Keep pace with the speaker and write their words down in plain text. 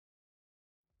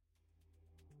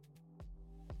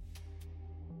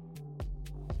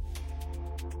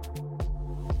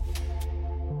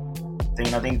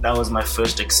thing. I think that was my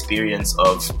first experience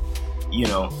of,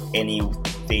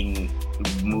 anything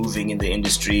moving in the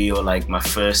industry, or like my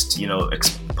first,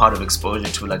 part of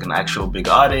exposure to like an actual big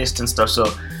artist and stuff. So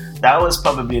that was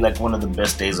probably like one of the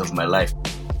best days of my life.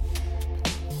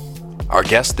 Our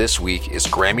guest this week is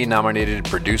Grammy-nominated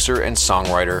producer and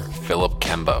songwriter Philip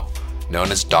Kembo,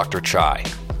 known as Dr. Chaii.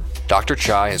 Dr.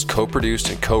 Chaii has co-produced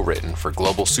and co-written for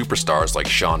global superstars like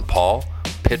Sean Paul,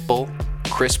 Pitbull,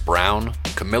 Chris Brown,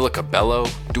 Camila Cabello,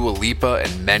 Dua Lipa,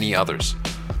 and many others.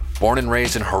 Born and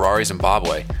raised in Harare,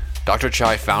 Zimbabwe, Dr.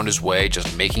 Chaii found his way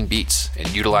just making beats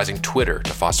and utilizing Twitter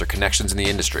to foster connections in the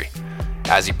industry.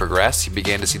 As he progressed, he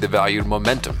began to see the value of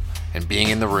momentum and being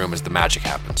in the room as the magic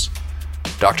happens.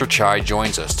 Dr. Chaii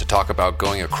joins us to talk about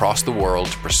going across the world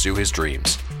to pursue his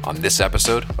dreams on this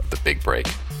episode of The Big Break.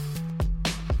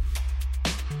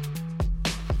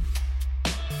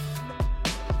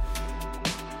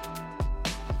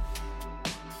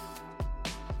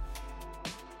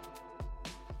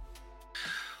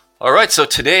 All right, so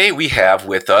today we have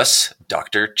with us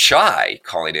Dr. Chaii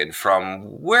calling in from,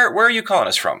 where are you calling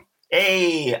us from?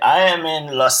 Hey, I am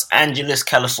in Los Angeles,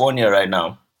 California right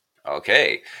now.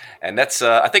 Okay, and that's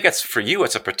I think that's for you.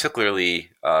 It's a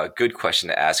particularly good question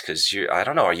to ask because I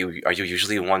don't know. Are you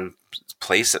usually in one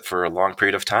place for a long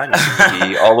period of time? You seem to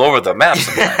be all over the map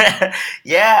sometimes.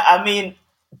 Yeah, I mean,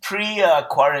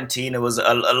 pre-quarantine, it was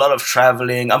a lot of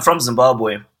traveling. I'm from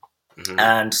Zimbabwe,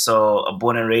 and so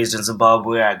born and raised in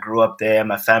Zimbabwe. I grew up there.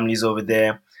 My family's over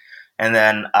there, and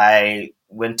then I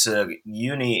went to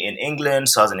uni in England.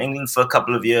 So I was in England for a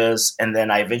couple of years, and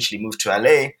then I eventually moved to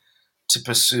LA to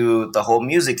pursue the whole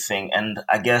music thing. And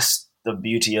I guess the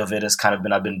beauty of it has kind of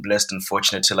been, I've been blessed and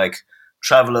fortunate to like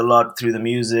travel a lot through the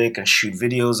music and shoot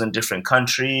videos in different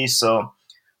countries. So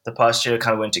the past year I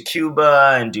kind of went to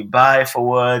Cuba and Dubai for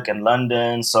work and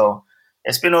London. So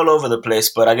it's been all over the place,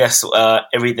 but I guess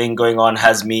everything going on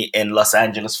has me in Los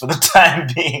Angeles for the time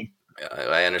being.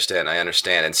 I understand.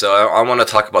 And so I want to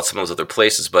talk about some of those other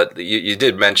places, but you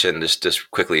did mention just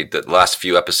quickly the last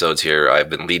few episodes here I've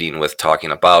been leading with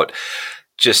talking about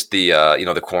just the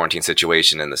the quarantine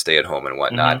situation and the stay at home and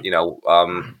whatnot.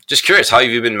 Just curious, how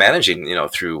have you been managing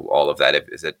through all of that?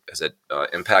 Has it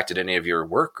impacted any of your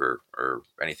work or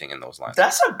anything in those lines?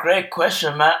 That's a great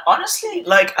question, man. Honestly,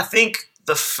 like I think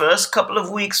the first couple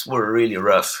of weeks were really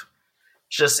rough.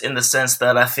 Just in the sense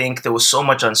that I think there was so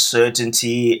much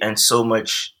uncertainty and so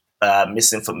much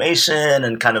misinformation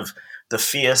and kind of the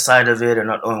fear side of it and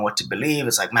not knowing what to believe.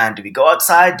 It's like, man, do we go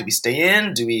outside? Do we stay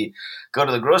in? Do we go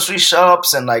to the grocery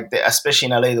shops? And like, especially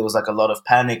in LA, there was like a lot of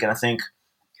panic. And I think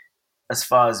as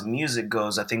far as music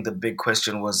goes, I think the big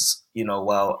question was,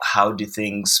 well, how do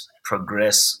things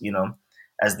progress,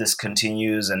 as this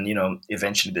continues? And,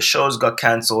 eventually the shows got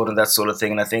canceled and that sort of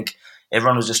thing. And I think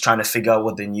everyone was just trying to figure out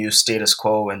what the new status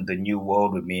quo and the new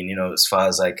world would mean, as far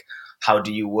as like, how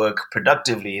do you work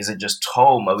productively? Is it just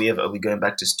home? Are we going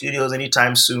back to studios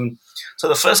anytime soon? So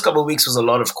the first couple of weeks was a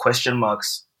lot of question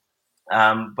marks.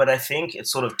 But I think it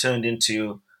sort of turned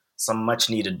into some much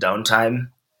needed downtime,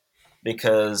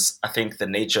 because I think the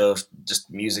nature of just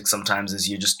music sometimes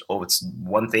is it's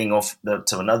one thing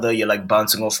to another. You're like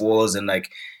bouncing off walls, and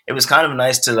like, it was kind of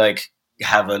nice to like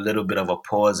have a little bit of a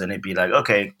pause and it'd be like,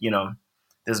 okay,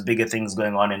 there's bigger things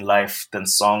going on in life than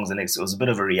songs. And it was a bit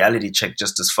of a reality check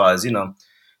just as far as,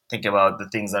 think about the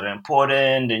things that are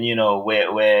important and,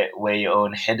 where your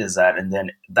own head is at. And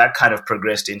then that kind of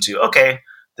progressed into, okay,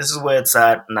 this is where it's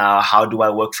at now. How do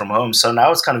I work from home? So now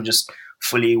it's kind of just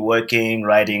fully working,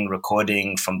 writing,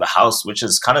 recording from the house, which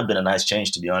has kind of been a nice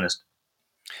change, to be honest.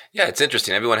 Yeah, it's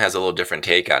interesting. Everyone has a little different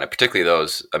take on it, particularly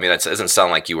those. I mean, it doesn't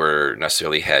sound like you were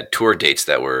necessarily had tour dates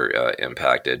that were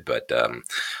impacted, but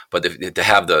to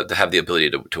have the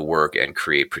ability to work and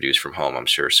create, produce from home, I'm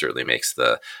sure certainly makes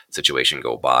the situation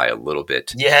go by a little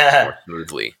bit more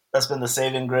smoothly. That's been the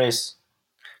saving grace.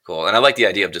 Cool, and I like the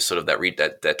idea of just sort of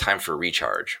that time for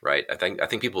recharge, right? I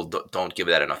think people don't give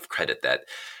that enough credit, that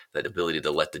ability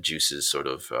to let the juices sort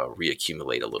of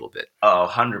reaccumulate a little bit. Oh,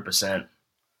 100%.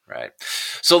 Right.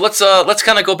 So let's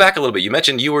kind of go back a little bit. You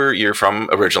mentioned you're from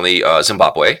originally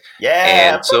Zimbabwe.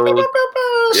 Yeah. And so there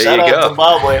Shout you out go.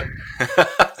 Zimbabwe.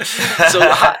 So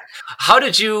how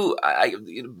did you?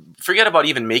 Forget about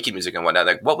even making music and whatnot.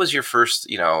 Like, what was your first,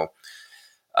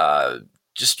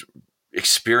 just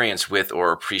experience with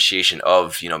or appreciation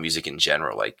of music in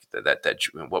general? Like that.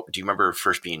 What do you remember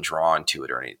first being drawn to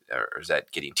it, or is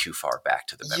that getting too far back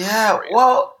to the memory? Yeah.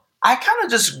 Well, I kind of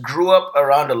just grew up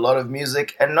around a lot of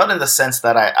music, and not in the sense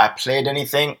that I played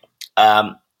anything.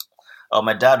 oh,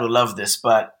 my dad will love this,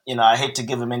 but I hate to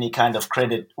give him any kind of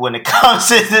credit when it comes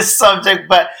to this subject.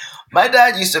 But my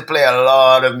dad used to play a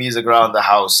lot of music around the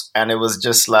house, and it was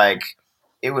just like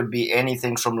it would be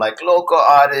anything from like local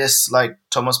artists like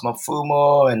Thomas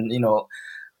Mafumo and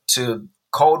to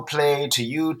Coldplay to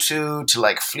U2 to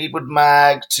like Fleetwood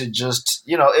Mac to just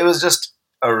it was just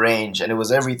a range and it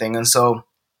was everything. And so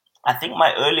I think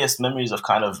my earliest memories of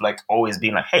kind of like always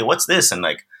being like, hey, what's this? And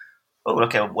like, oh,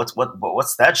 okay,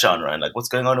 what's that genre? And like, what's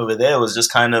going on over there? Was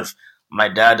just kind of my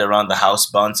dad around the house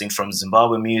bouncing from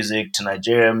Zimbabwe music to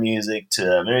Nigerian music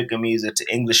to American music to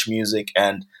English music.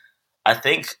 And I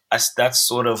think that's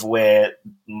sort of where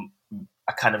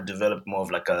I kind of developed more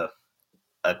of like a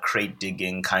crate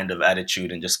digging kind of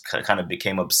attitude and just kind of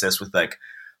became obsessed with like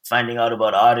finding out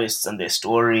about artists and their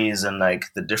stories and like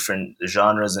the different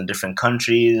genres in different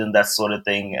countries and that sort of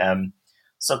thing.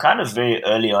 So kind of very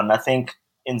early on, I think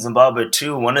in Zimbabwe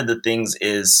too, one of the things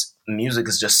is music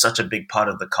is just such a big part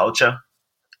of the culture,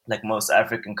 like most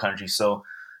African countries. So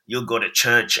you'll go to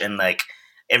church and like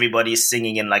everybody's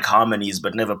singing in like harmonies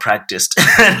but never practiced.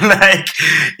 And like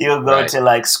you'll go to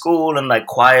like school and like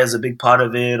choir is a big part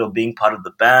of it or being part of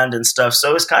the band and stuff.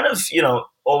 So it's kind of,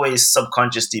 always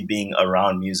subconsciously being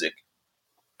around music.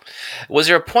 Was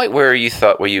there a point where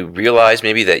you realized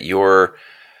maybe that your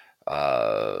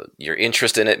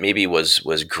interest in it maybe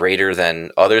was greater than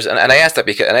others? And I asked that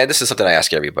because, this is something I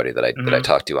ask everybody that I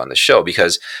talk to on the show,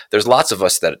 because there's lots of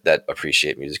us that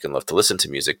appreciate music and love to listen to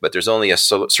music, but there's only a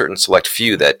certain select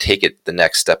few that take it the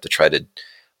next step to try to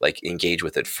like engage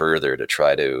with it further, to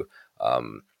try to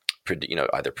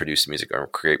either produce music or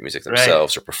create music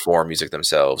themselves, right, or perform music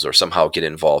themselves, or somehow get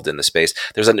involved in the space.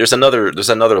 There's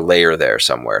another layer there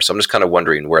somewhere. So I'm just kind of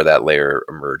wondering where that layer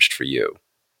emerged for you.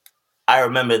 I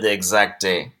remember the exact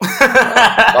day. All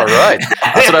right.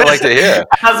 That's what I like to hear.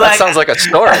 That sounds like a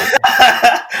story.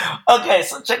 Okay,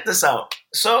 so check this out.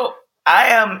 So I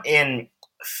am in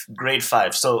grade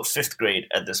 5, so 5th grade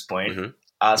at this point. Mm-hmm.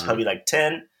 I was probably like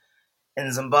 10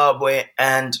 in Zimbabwe,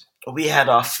 and we had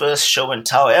our first show and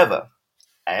tell ever.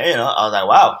 And, I was like,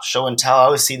 wow, show and tell. I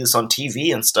always see this on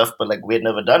TV and stuff, but like we had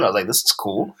never done it. I was like, this is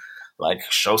cool. Like,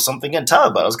 show something and tell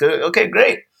about it. I was good. Okay,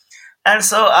 great. And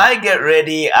so I get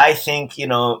ready. I think,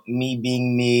 me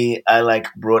being me, I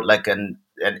like brought like an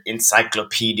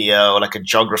encyclopedia or like a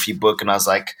geography book. And I was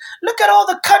like, look at all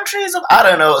the countries of, I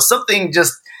don't know, something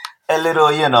just a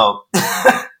little,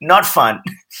 not fun.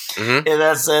 Mm-hmm. In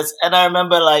that sense. And I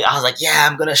remember like, I was like, yeah,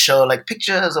 I'm going to show like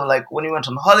pictures of like when we went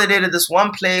on holiday to this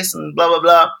one place and blah, blah,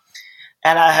 blah.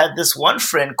 And I had this one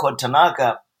friend called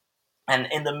Tanaka. And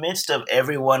in the midst of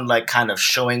everyone like kind of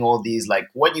showing all these like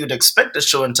what you'd expect to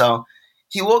show and tell,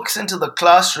 he walks into the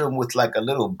classroom with like a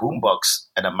little boombox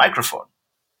and a microphone.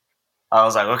 I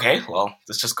was like, okay, well,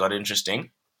 this just got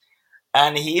interesting.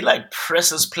 And he like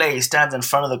presses play, he stands in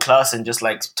front of the class and just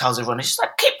like tells everyone, he's just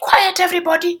like, keep quiet,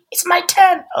 everybody, it's my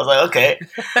turn. I was like, okay.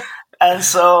 And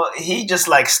so he just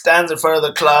like stands in front of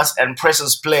the class and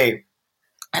presses play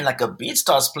and like a beat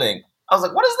starts playing. I was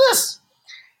like, what is this?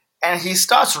 And he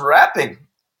starts rapping.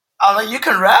 I was like, you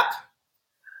can rap?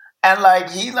 And like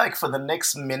he like for the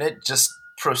next minute just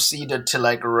proceeded to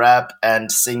like rap and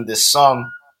sing this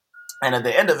song. And at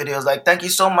the end of it, he was like, thank you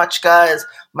so much, guys.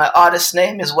 My artist's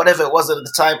name is whatever it was at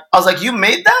the time. I was like, you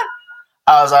made that?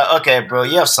 I was like, okay, bro,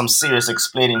 you have some serious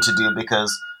explaining to do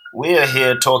because we're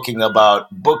here talking about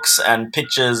books and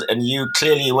pictures and you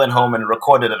clearly went home and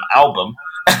recorded an album.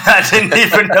 I didn't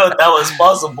even know that was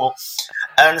possible.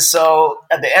 And so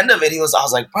at the end of it, I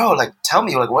was like, bro, like, tell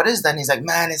me, like, what is that? And he's like,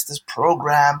 man, it's this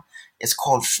program. It's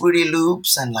called Fruity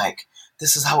Loops. And like,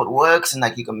 this is how it works. And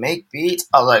like, you can make beats.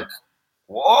 I was like,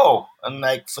 whoa. And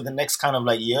like for the next kind of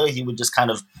like year, he would just kind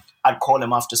of, I'd call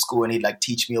him after school and he'd like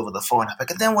teach me over the phone. I'm like,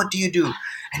 and then what do you do?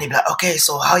 And he'd be like, okay,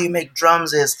 so how you make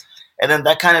drums is, and then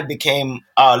that kind of became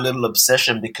our little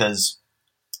obsession because,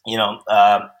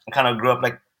 I kind of grew up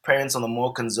like parents on the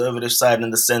more conservative side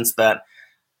in the sense that,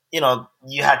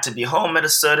 you had to be home at a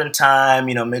certain time,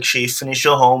 make sure you finish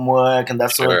your homework and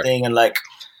that sort of thing. And like,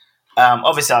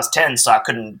 obviously I was 10, so I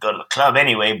couldn't go to the club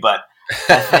anyway, but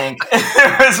I think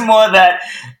it was more that,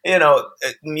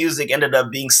 music ended up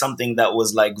being something that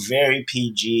was like very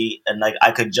PG and like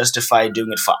I could justify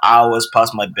doing it for hours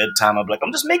past my bedtime. I'm like,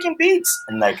 I'm just making beats.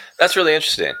 And like, that's really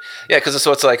interesting. Yeah. Cause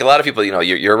so it's like a lot of people,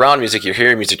 you're around music, you're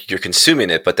hearing music, you're consuming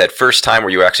it, but that first time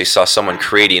where you actually saw someone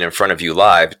creating in front of you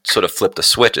live sort of flipped the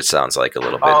switch, it sounds like a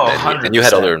little bit. And you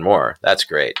had to learn more. That's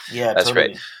great. Yeah, that's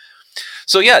totally. Great.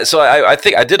 So yeah, so I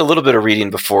think I did a little bit of reading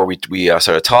before we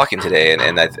started talking today,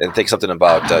 and I think something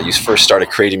about you first started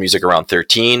creating music around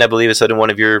 13, I believe it said in one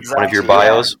of your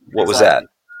bios. Yeah, what was that?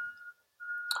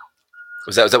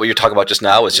 Was that what you were talking about just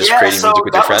now? Was just Yeah, creating so music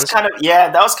with your friends?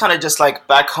 that was kind of just like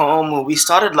back home. We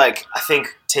started like I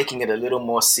think taking it a little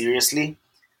more seriously,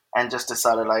 and just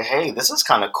decided like, hey, this is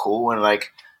kind of cool. And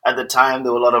like at the time,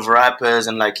 there were a lot of rappers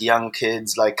and like young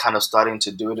kids like kind of starting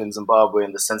to do it in Zimbabwe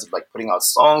in the sense of like putting out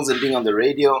songs and being on the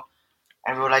radio.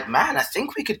 And we were like, man, I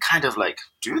think we could kind of like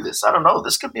do this. I don't know.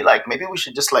 This could be like maybe we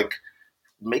should just like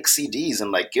make CDs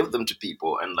and like give them to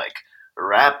people and like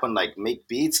rap and like make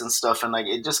beats and stuff. And like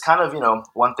it just kind of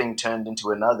one thing turned into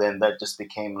another, and that just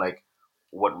became like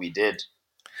what we did.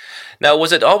 Now,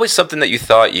 was it always something that you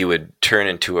thought you would turn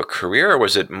into a career, or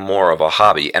was it more of a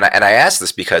hobby? And I asked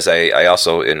this because I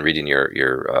also, in reading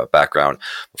your background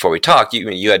before we talked,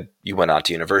 you went on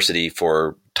to university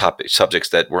for topic subjects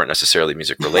that weren't necessarily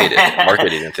music related,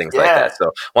 marketing and things like Yeah. that. So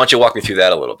why don't you walk me through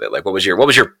that a little bit? Like, what was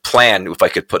your plan? If I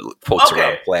could put quotes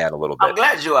around Okay. plan a little I'm bit.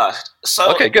 glad you asked. So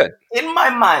Okay, good. in my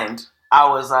mind, I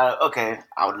was like, okay,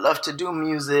 I would love to do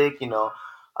music.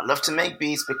 I'd love to make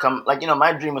beats. Become like,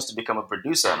 my dream was to become a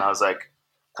producer, and I was like,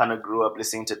 kind of grew up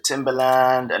listening to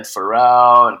Timbaland and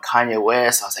Pharrell and Kanye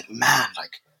West. I was like, man,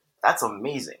 like that's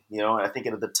amazing. And I think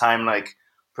at the time, like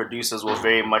producers were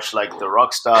very much like the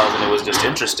rock stars, and it was just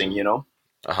interesting.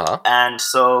 Uh huh. And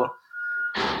so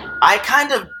I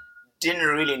kind of didn't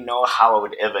really know how I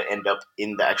would ever end up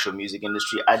in the actual music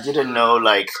industry. I didn't know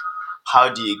like how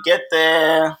do you get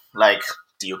there? Like,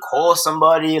 do you call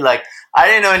somebody? Like, I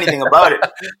didn't know anything about it.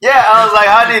 Yeah, I was like,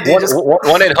 how did you just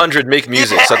 1-800 make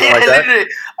music, yeah, something yeah, like that. literally.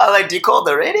 I was like, do you call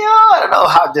the radio? I don't know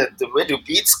how where do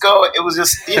beats go? It was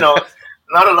just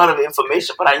not a lot of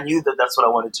information, but I knew that that's what I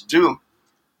wanted to do.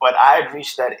 But I had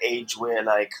reached that age where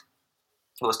like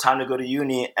it was time to go to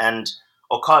uni and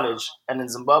or college. And in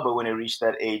Zimbabwe, when you reach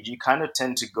that age, you kind of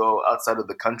tend to go outside of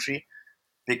the country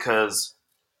because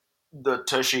the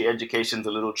tertiary education's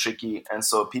a little tricky, and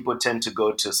so people tend to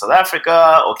go to South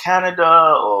Africa or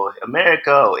Canada or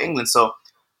America or England. So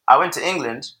I went to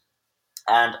England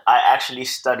and I actually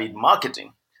studied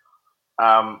marketing.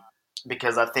 Um,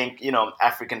 because I think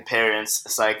African parents,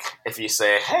 it's like if you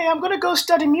say, "Hey, I'm gonna go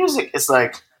study music," it's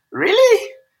like, really?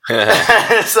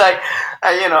 It's like,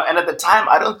 and at the time,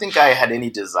 I don't think I had any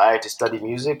desire to study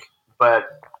music, but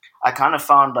I kind of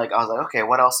found like I was like, okay,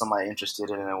 what else am I interested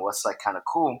in, and what's like kind of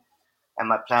cool? And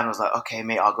my plan was like, okay,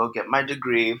 mate, I'll go get my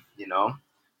degree,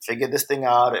 figure this thing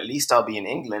out. At least I'll be in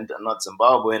England and not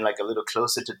Zimbabwe, and like a little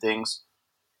closer to things.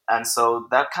 And so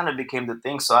that kind of became the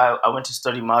thing. So I went to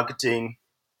study marketing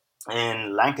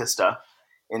in Lancaster,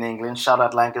 in England. Shout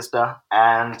out Lancaster,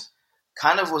 and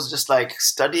kind of was just like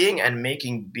studying and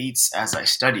making beats as I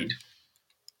studied,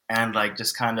 and like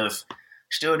just kind of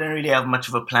still didn't really have much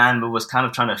of a plan, but was kind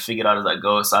of trying to figure it out as I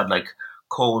go. So I'd like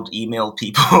cold email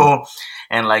people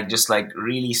and like just like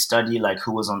really study like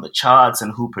who was on the charts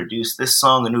and who produced this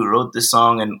song and who wrote this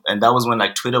song, and that was when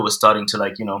like Twitter was starting to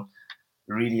like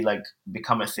really like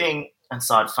become a thing. And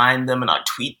so I'd find them and I'd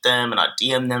tweet them and I'd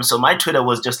DM them. So my Twitter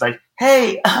was just like,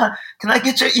 hey, can I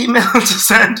get your email to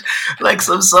send like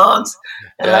some songs?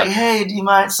 And like, Yeah. hey, do you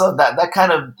mind? So that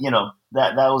kind of,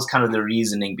 that was kind of the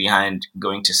reasoning behind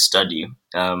going to study.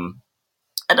 And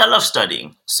I love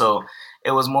studying. So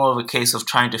it was more of a case of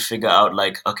trying to figure out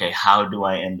like, okay, how do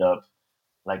I end up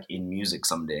like in music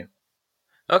someday?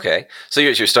 Okay, so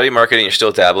you're studying marketing. You're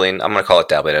still dabbling. I'm going to call it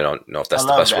dabbling. I don't know if I that's the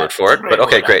love best word that. for It's a it, but great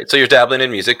okay, word, great. So you're dabbling in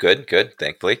music. Good, good.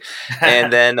 Thankfully,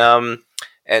 and then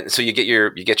and so you get your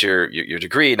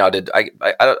degree. Now, did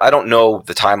I don't know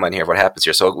the timeline here of what happens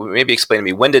here. So maybe explain to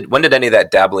me when did any of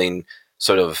that dabbling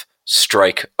sort of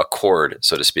strike a chord,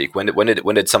 so to speak? When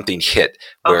did something hit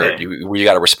where Okay. you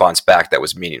got a response back that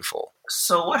was meaningful?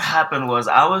 So what happened was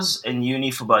I was in uni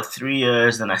for about 3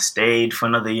 years, then I stayed for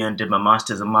another year and did my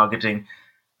master's in marketing.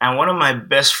 And one of my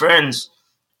best friends,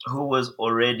 who was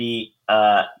already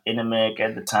in America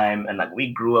at the time, and like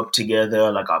we grew up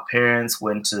together, like our parents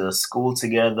went to school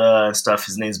together and stuff.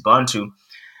 His name's Bantu,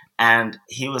 and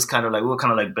he was kind of like we were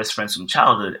kind of like best friends from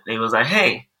childhood. And he was like,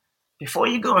 "Hey, before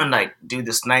you go and like do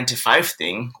this 9 to 5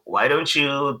 thing, why don't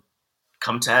you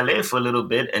come to LA for a little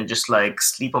bit and just like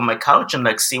sleep on my couch and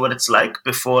like see what it's like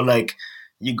before like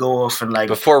you go off and like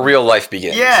Before real life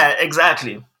begins. yeah,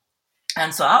 exactly."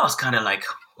 And so I was kind of like,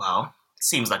 well, it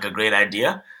seems like a great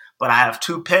idea, but I have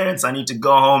two parents I need to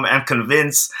go home and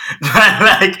convince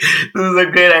that like this is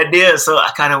a great idea. So I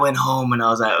kind of went home and I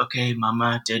was like, okay,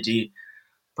 Mama, Daddy,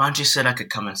 Banji said I could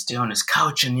come and stay on his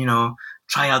couch and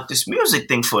try out this music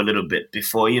thing for a little bit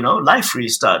before life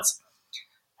restarts.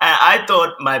 And I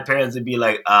thought my parents would be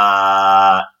like,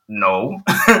 no.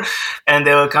 And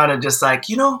they were kind of just like,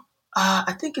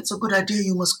 I think it's a good idea.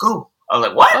 You must go. I was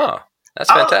like, what? Oh, that's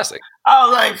I was, fantastic. I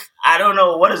was like, I don't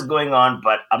know what is going on,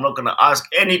 but I'm not gonna ask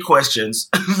any questions.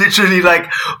 Literally,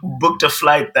 like, booked a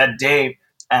flight that day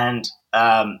and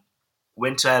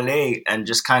went to LA and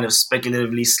just kind of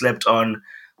speculatively slept on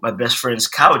my best friend's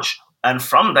couch. And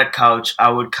from that couch, I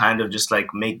would kind of just like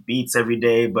make beats every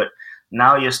day. But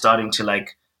now you're starting to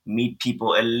like meet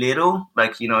people a little.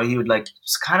 Like, he would like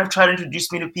just kind of try to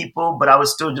introduce me to people, but I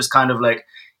was still just kind of like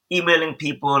emailing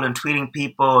people and tweeting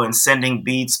people and sending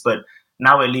beats. But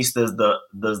now at least there's the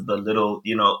little,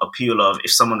 appeal of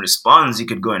if someone responds, you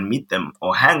could go and meet them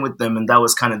or hang with them. And that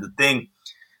was kind of the thing.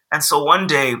 And so one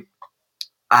day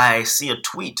I see a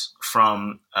tweet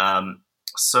from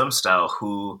Style,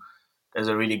 who is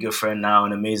a really good friend now,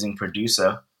 an amazing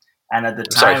producer. And at the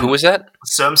Sorry, who time, was that?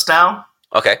 Style.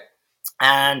 Okay.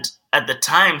 And at the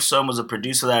time, Serm was a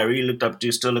producer that I really looked up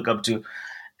to, still look up to.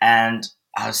 And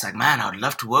I was like, man, I'd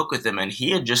love to work with him. And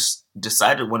he had just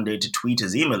decided one day to tweet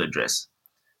his email address.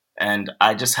 And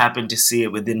I just happened to see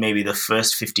it within maybe the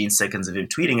first 15 seconds of him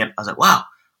tweeting it. I was like, wow,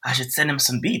 I should send him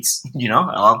some beats.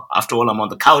 Well, after all, I'm on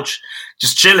the couch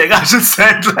just chilling. I should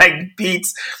send like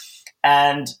beats.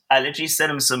 And I literally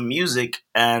sent him some music.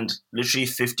 And literally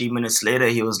 15 minutes later,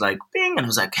 he was like, bing. And he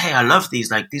was like, hey, I love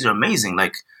these. Like, these are amazing.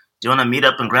 Like, do you want to meet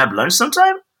up and grab lunch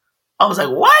sometime? I was like,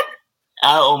 what?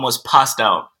 I almost passed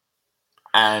out.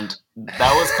 And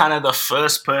that was kind of the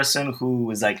first person who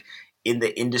was like in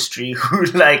the industry who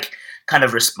like kind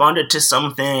of responded to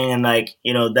something, and like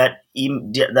that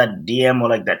DM or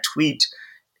like that tweet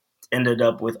ended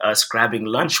up with us grabbing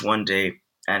lunch one day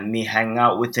and me hanging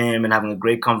out with him and having a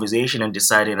great conversation and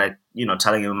deciding like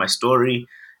telling him my story,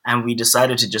 and we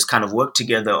decided to just kind of work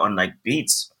together on like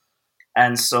beats.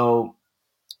 And so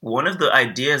one of the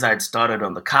ideas I'd started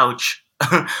on the couch,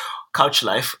 couch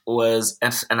life, was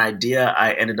an idea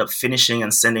I ended up finishing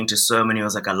and sending to Serm, and he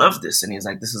was like, I love this. And he was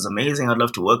like, this is amazing. I'd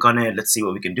love to work on it. Let's see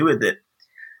what we can do with it.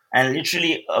 And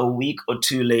literally a week or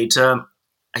two later,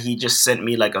 he just sent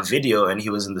me like a video and he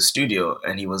was in the studio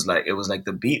and he was like, it was like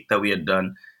the beat that we had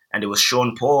done and it was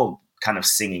Sean Paul kind of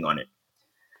singing on it.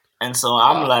 And so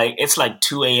I'm Wow. like, it's like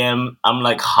 2 a.m. I'm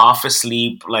like half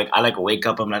asleep. Like I like wake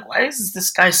up. I'm like, why is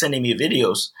this guy sending me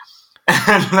videos?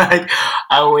 And like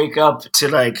I wake up to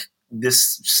like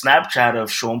this Snapchat of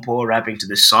Sean Paul rapping to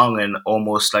this song, and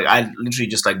almost like I literally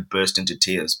just like burst into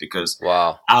tears because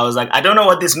Wow. I was like, I don't know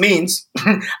what this means.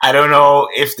 I don't know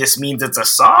if this means it's a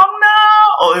song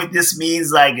now, or if this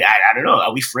means like I don't know.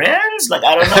 Are we friends? Like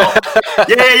I don't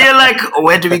know. Yeah. Like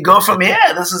where do we go from here?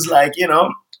 This is like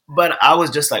But I was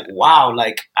just like, wow.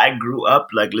 Like I grew up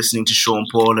like listening to Sean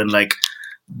Paul, and like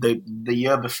the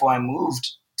year before I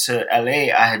moved to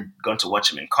LA, I had gone to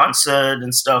watch him in concert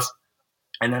and stuff.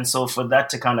 And then so for that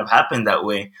to kind of happen that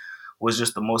way was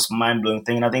just the most mind blowing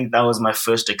thing. And I think that was my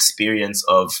first experience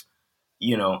of,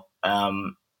 you know,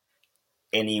 um,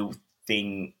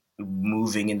 anything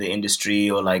moving in the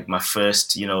industry, or like my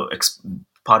first,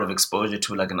 part of exposure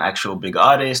to like an actual big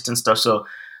artist and stuff. So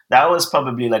that was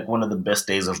probably like one of the best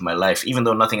days of my life, even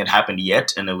though nothing had happened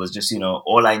yet. And it was just,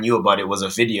 all I knew about it was a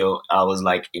video. I was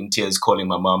like in tears calling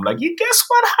my mom, like, you guess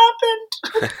what happened?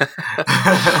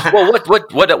 Well,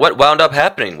 what wound up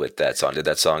happening with that song? Did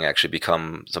that song actually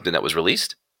become something that was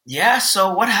released? Yeah,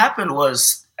 so what happened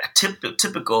was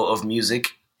typical of music.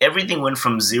 Everything went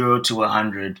from 0 to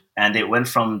 100, and it went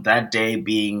from that day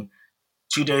being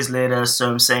 2 days later. So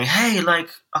I'm saying, hey, like,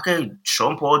 okay,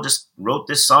 Sean Paul just wrote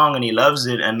this song and he loves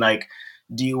it, and like,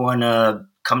 do you want to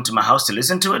come to my house to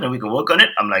listen to it and we can work on it?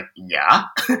 I'm like, yeah.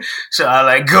 So I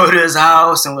like go to his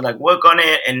house and we like work on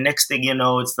it, and next thing you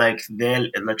know, it's like they're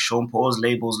like Sean Paul's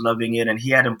label's loving it, and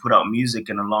he hadn't put out music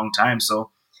in a long time, so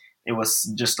it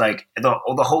was just like the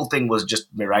whole thing was just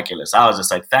miraculous. I was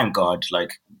just like, thank God,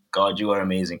 like God, you are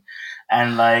amazing.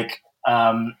 And like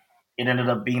it ended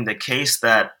up being the case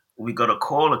that we got a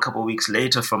call a couple of weeks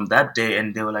later from that day,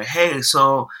 and they were like, hey,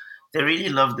 so they really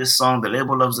love this song, the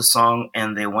label loves the song,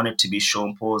 and they want it to be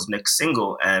Sean Paul's next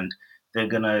single, and they're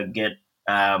gonna get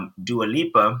Dua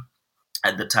Lipa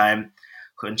at the time,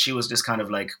 and she was just kind of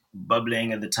like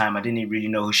bubbling at the time. I didn't really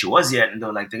know who she was yet, and they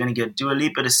were like, they're gonna get Dua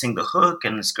Lipa to sing the hook,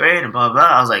 and it's great, and blah blah.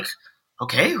 Blah. I was like,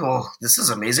 okay, well, this is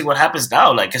amazing. What happens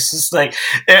now? Like, it's just like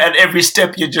at every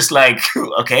step you're just like,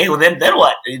 okay, well then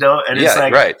what? And it's Yeah,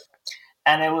 like, right.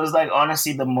 and it was like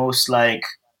honestly the most like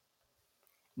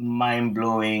mind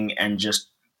blowing and just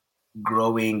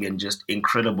growing and just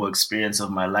incredible experience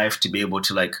of my life to be able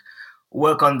to like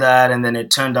work on that. And then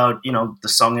it turned out, the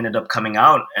song ended up coming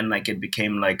out, and like it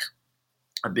became like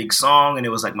a big song, and it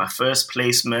was like my first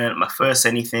placement, my first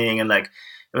anything, and like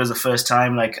it was the first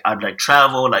time like I'd like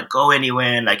travel, like go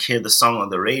anywhere and like hear the song on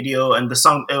the radio. And the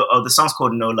song's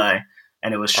called No Lie.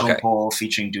 and it was Sean Okay. Paul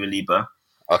featuring Dua Lipa,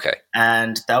 Okay.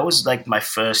 and that was like my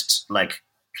first like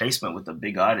placement with a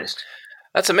big artist.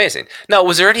 That's amazing. Now,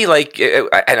 was there any like, and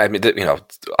I mean,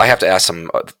 I have to ask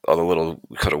some other little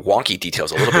kind of wonky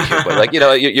details a little bit here, but like,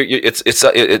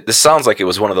 this sounds like it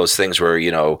was one of those things where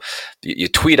you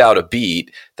tweet out a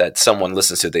beat that someone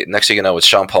listens to. The next thing you know, it's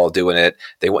Sean Paul doing it.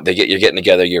 You're getting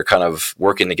together. You're kind of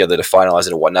working together to finalize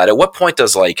it and whatnot. At what point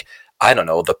does like, I don't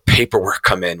know, the paperwork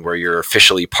come in where you're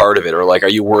officially part of it, or like, are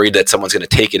you worried that someone's going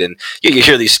to take it? And you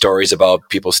hear these stories about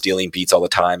people stealing beats all the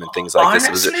time and things like this.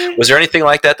 Honestly, Was there anything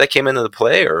like that came into the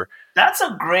play, or? that's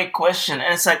a great question.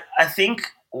 And it's like, I think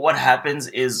what happens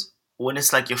is when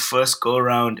it's like your first go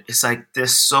around, it's like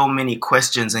there's so many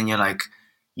questions, and you're like,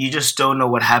 you just don't know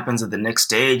what happens at the next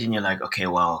stage. And you're like, okay,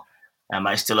 well, am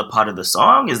I still a part of the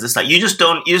song? Is this like, you just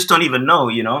don't even know,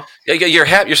 you know? Yeah, you're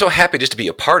happy. You're so happy just to be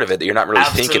a part of it that you're not really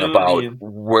thinking about Absolutely.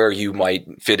 where you might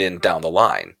fit in down the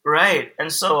line. Right. And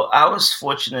so I was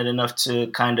fortunate enough to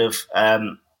kind of,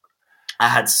 I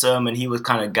had Sam, and he was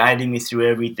kind of guiding me through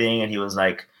everything. And he was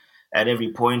like, at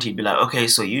every point, he'd be like, okay,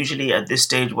 so usually at this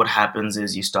stage, what happens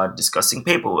is you start discussing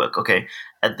paperwork. Okay.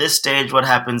 At this stage, what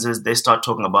happens is they start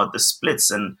talking about the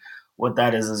splits. And what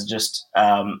that is just,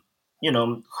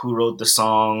 who wrote the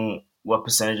song, what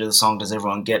percentage of the song does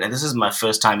everyone get? And this is my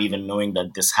first time even knowing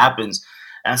that this happens.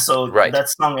 And so Right. that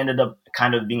song ended up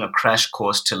kind of being a crash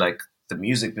course to like the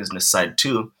music business side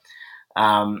too.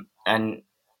 And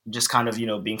just kind of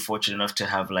being fortunate enough to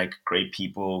have like great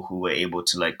people who were able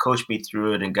to like coach me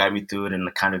through it and guide me through it,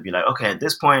 and kind of be like, okay, at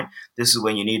this point, this is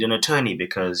when you need an attorney,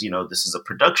 because this is a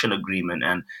production agreement,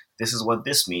 and this is what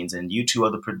this means, and you two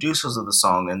are the producers of the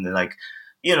song. And then like,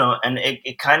 and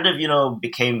it kind of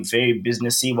became very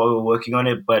businessy while we were working on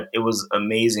it, but it was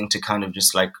amazing to kind of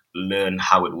just like learn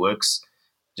how it works,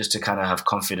 just to kind of have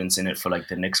confidence in it for like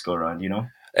the next go around.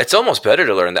 It's almost better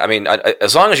to learn that. I mean,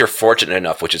 as long as you're fortunate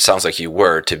enough, which it sounds like you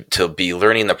were, to be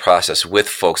learning the process with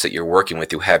folks that you're working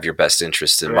with who have your best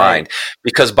interests in Right. mind,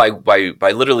 because by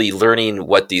literally learning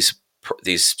what these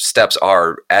steps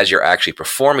are as you're actually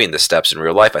performing the steps in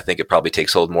real life, I think it probably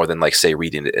takes hold more than like say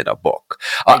reading it in a book.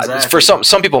 For Exactly.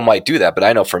 some people might do that, but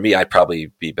I know for me, I'd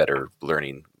probably be better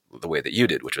learning the way that you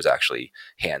did, which was actually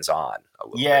hands on a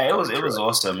little Yeah, bit it going was through it.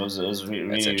 awesome. It was That's really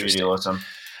really interesting. awesome.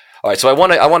 All right, so I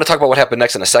want to talk about what happened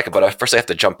next in a second, but first I have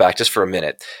to jump back just for a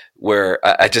minute, where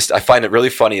I find it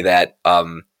really funny that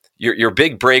your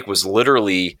big break was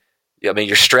literally, I mean,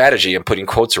 your strategy, I'm putting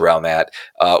quotes around that,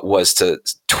 was to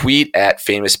tweet at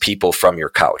famous people from your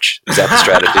couch. Is that the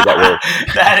strategy that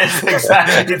we're? That is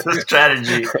exactly the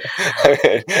strategy.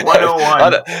 On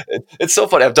 101. it's so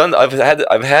funny.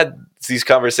 I've had these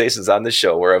conversations on the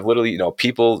show where I've literally,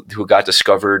 people who got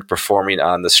discovered performing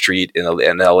on the street in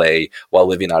LA while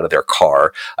living out of their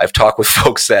car. I've talked with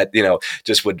folks that,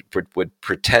 just would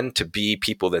pretend to be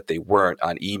people that they weren't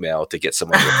on email to get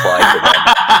someone to reply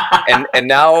to them. And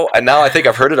now I think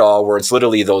I've heard it all, where it's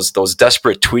literally those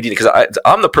desperate tweeting, because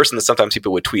I'm the person that sometimes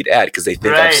people would tweet at because they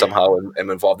think I Right. somehow am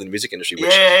involved in the music industry,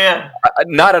 which Yeah.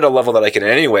 not at a level that I can in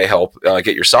any way help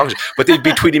get your songs, but they'd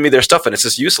be tweeting me their stuff and it's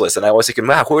just useless. And I was thinking,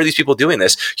 wow, who are these people doing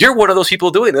this? You're one of those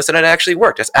people doing this, and it actually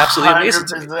worked. That's absolutely amazing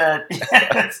to me. 100%.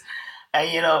 Yes. And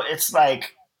it's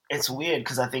like, it's weird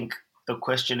because I think the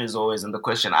question is always, and the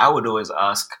question I would always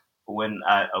ask when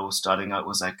I was starting out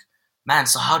was like, man,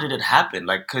 so how did it happen?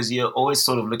 Like, because you're always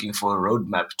sort of looking for a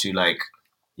roadmap to like,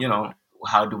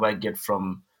 how do I get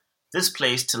from this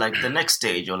place to like the next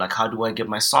stage, or like how do I get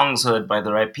my songs heard by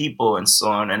the right people and so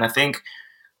on. And I think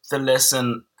the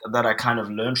lesson that I kind of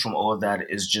learned from all that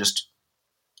is just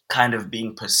kind of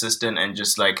being persistent, and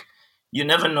just like, you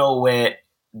never know where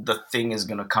the thing is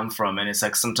going to come from. And it's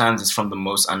like sometimes it's from the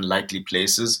most unlikely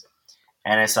places.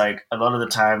 And it's like a lot of the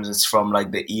times it's from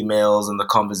like the emails and the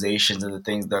conversations and the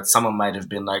things that someone might have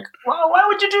been like, well, why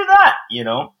would you do that?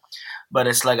 But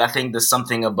it's like, I think there's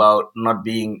something about not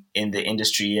being in the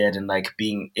industry yet, and like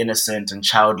being innocent and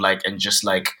childlike, and just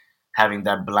like having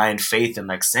that blind faith and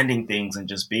like sending things and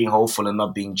just being hopeful and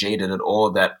not being jaded at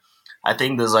all, that I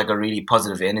think there's like a really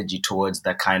positive energy towards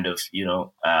that kind of,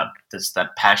 this,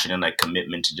 that passion and like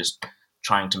commitment to just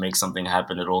trying to make something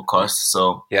happen at all costs.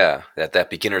 So Yeah, that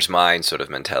beginner's mind sort of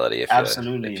mentality, if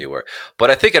absolutely. you were. But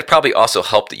I think it probably also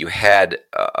helped that you had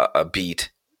a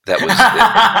beat that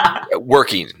was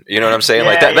working. You know what I'm saying?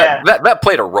 Like Yeah, yeah. that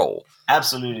played a role.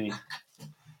 Absolutely.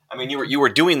 I mean, you were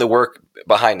doing the work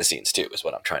behind the scenes too, is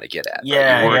what I'm trying to get at. Right?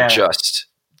 Yeah, You weren't yeah. just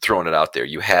throwing it out there.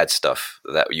 You had stuff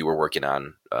that you were working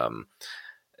on,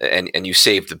 and you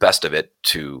saved the best of it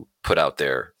to put out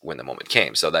there when the moment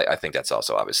came. So I think that's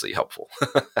also obviously helpful,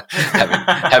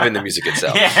 having the music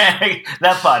itself. Yeah,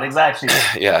 that part exactly.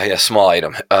 Yeah, small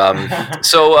item.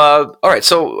 So all right,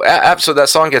 so so that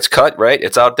song gets cut, right?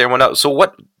 It's out there. When out. So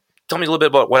what? Tell me a little bit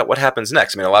about what happens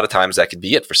next. I mean, a lot of times that could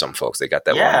be it for some folks. They got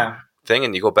that one Yeah. thing,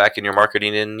 and you go back and you're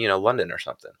marketing in London or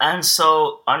something. And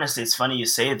so honestly, it's funny you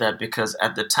say that because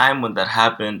at the time when that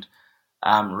happened,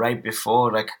 right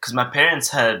before, like, because my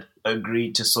parents had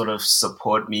agreed to sort of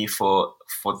support me for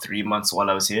 3 months while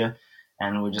I was here,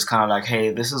 and we're just kind of like,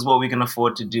 hey, this is what we can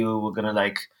afford to do. We're gonna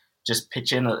like just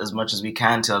pitch in as much as we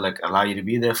can to like allow you to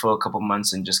be there for a couple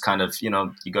months and just kind of you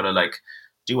gotta like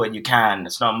do what you can.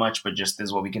 It's not much, but just this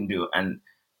is what we can do. And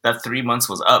that 3 months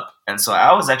was up, and so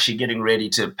I was actually getting ready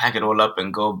to pack it all up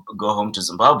and go home to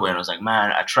Zimbabwe. And I was like,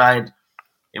 man, I tried.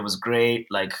 It was great.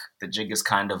 Like the jig is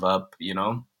kind of up.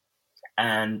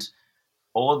 And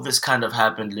all this kind of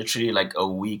happened literally like a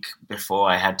week before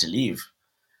I had to leave.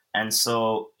 And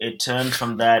so it turned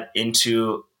from that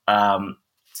into I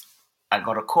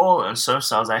got a call, and so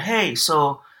I was like, hey,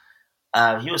 so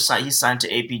he signed to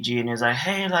APG, and he was like,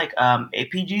 hey, like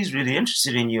APG is really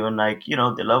interested in you, and like they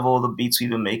love all the beats we've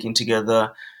been making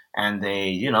together, and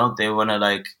they want to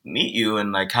like meet you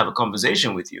and like have a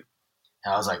conversation with you.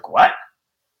 And I was like, what?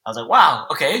 I was like, wow,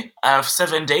 okay, I have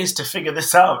 7 days to figure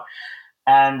this out.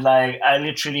 And like I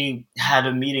literally had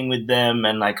a meeting with them,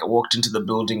 and like I walked into the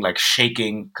building like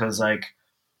shaking because like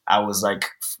I was like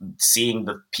seeing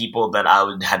the people that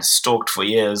had stalked for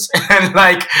years, and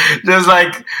like just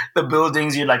like the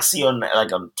buildings you like see on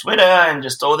Twitter and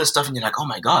just all this stuff, and you're like, oh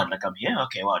my god, like I'm here,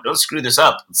 okay, wow, don't screw this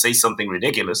up, say something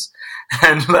ridiculous,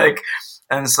 and like,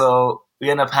 and so we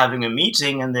end up having a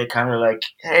meeting, and they're kind of like,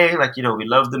 hey, like we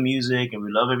love the music and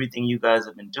we love everything you guys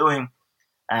have been doing,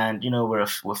 and we're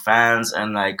fans,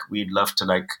 and like we'd love to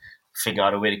like figure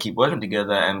out a way to keep working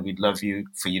together, and we'd love for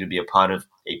you to be a part of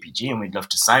APG, and we'd love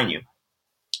to sign you.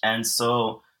 And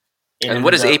so and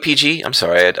what is APG? I'm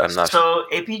sorry, I'm not. So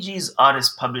APG's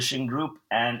artist publishing group,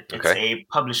 and it's Okay. a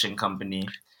publishing company.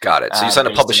 Got it. So you signed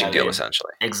a publishing deal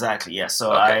essentially. Exactly, yeah.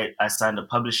 So okay. I signed a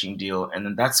publishing deal, and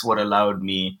then that's what allowed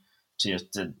me to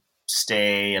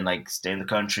stay and like stay in the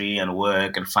country and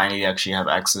work, and finally actually have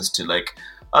access to like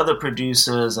other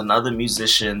producers and other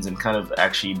musicians, and kind of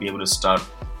actually be able to start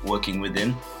working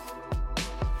within.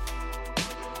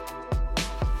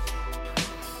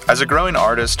 As a growing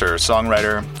artist or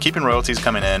songwriter, keeping royalties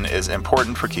coming in is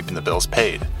important for keeping the bills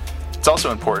paid. It's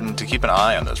also important to keep an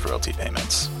eye on those royalty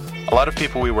payments. A lot of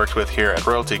people we worked with here at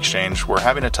Royalty Exchange were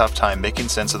having a tough time making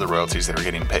sense of the royalties they were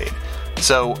getting paid.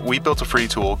 So we built a free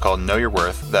tool called Know Your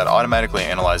Worth that automatically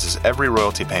analyzes every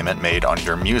royalty payment made on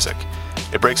your music.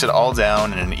 It breaks it all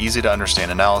down in an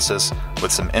easy-to-understand analysis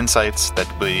with some insights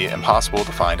that would be impossible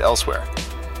to find elsewhere.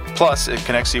 Plus, it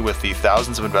connects you with the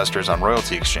thousands of investors on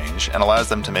Royalty Exchange and allows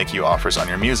them to make you offers on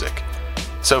your music.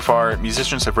 So far,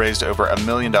 musicians have raised over $1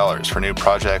 million for new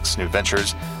projects, new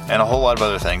ventures, and a whole lot of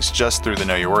other things just through the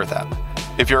Know Your Worth app.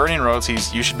 If you're earning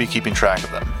royalties, you should be keeping track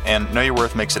of them, and Know Your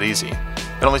Worth makes it easy.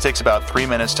 It only takes about 3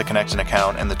 minutes to connect an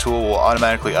account, and the tool will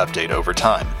automatically update over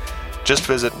time. Just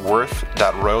visit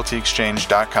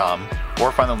worth.royaltyexchange.com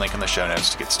or find the link in the show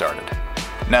notes to get started.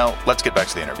 Now, let's get back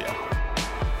to the interview.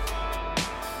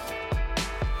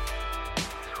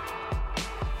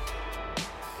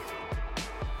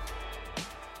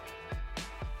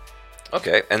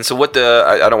 Okay, and so what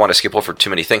I don't want to skip over too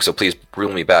many things, so please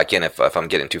reel me back in if I'm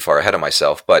getting too far ahead of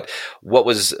myself. But what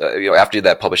was after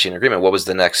that publishing agreement? What was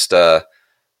the next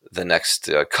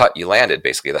cut you landed?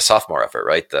 Basically, the sophomore effort,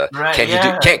 right?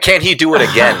 Can he do it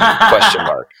again? Question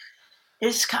mark.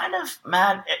 It's kind of,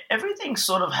 man, everything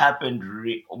sort of happened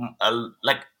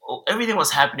like everything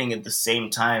was happening at the same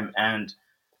time, and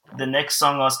the next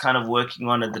song I was kind of working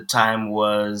on at the time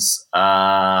was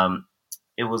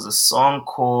it was a song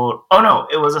for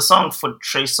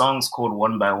Trey Songz called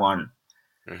One by One.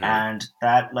 Mm-hmm. And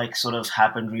that like sort of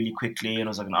happened really quickly, and it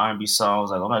was like an R&B song. I was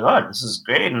like, oh my god, this is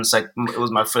great. And it's like it was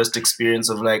my first experience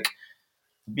of like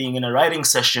being in a writing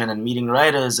session and meeting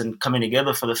writers and coming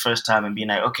together for the first time and being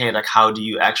like, okay, like how do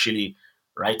you actually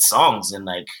write songs and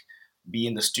like be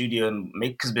in the studio and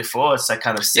make, because before it's like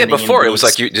kind of before it was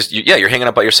like you're hanging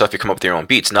out by yourself, you come up with your own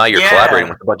beats. Now you're collaborating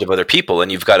with a bunch of other people,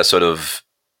 and you've got to sort of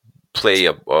play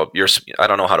I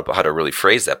don't know how to really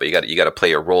phrase that, but you got to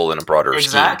play a role in a broader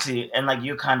exactly scheme. And like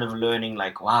you're kind of learning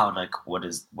like, wow, like what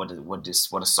a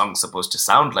song's supposed to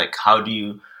sound like, how do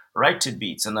you write to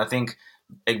beats. And I think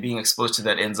like being exposed to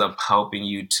that ends up helping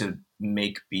you to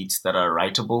make beats that are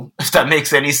writable, if that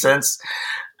makes any sense.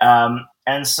 And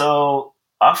so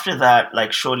after that,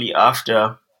 like shortly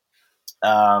after,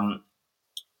 I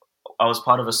was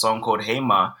part of a song called Hey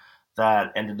Ma,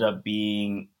 that ended up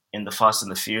being in the Fast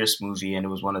and the Furious movie, and it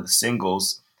was one of the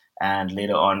singles. And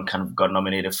later on, kind of got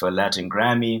nominated for a Latin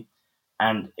Grammy.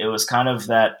 And it was kind of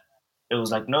that. It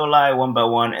was like No Lie, One by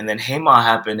One, and then Hey Ma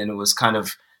happened, and it was kind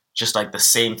of just like the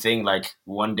same thing. Like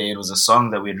one day it was a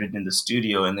song that we had written in the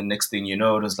studio, and the next thing you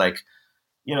know, it was like,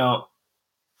 you know,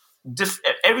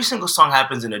 every single song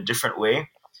happens in a different way.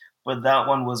 But that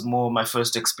one was more my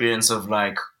first experience of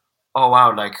like, oh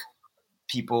wow, like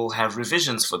people have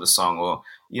revisions for the song, or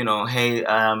hey,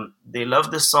 they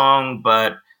love the song,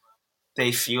 but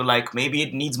they feel like maybe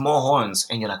it needs more horns,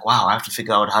 and you're like, wow, I have to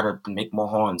figure out how to make more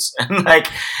horns. And like,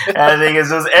 I think it's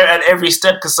just at every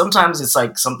step, because sometimes it's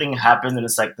like something happens and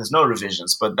it's like there's no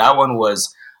revisions, but that one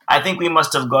was, I think we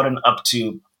must have gotten up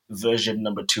to version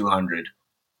number 200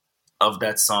 of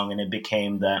that song, and it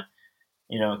became that,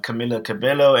 Camila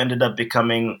Cabello ended up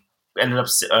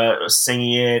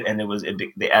singing it, and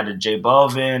they added J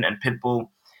Balvin and Pitbull,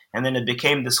 and then it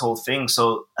became this whole thing.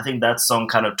 So I think that song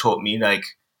kind of taught me like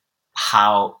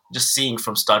how, just seeing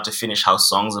from start to finish how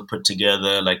songs are put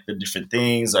together, like the different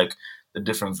things, like the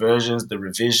different versions, the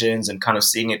revisions, and kind of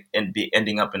seeing it and be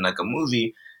ending up in like a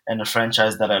movie and a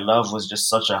franchise that I love was just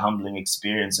such a humbling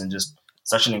experience and just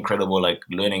such an incredible like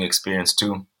learning experience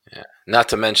too. Yeah. Not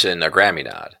to mention a Grammy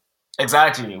nod.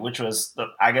 Exactly, which was,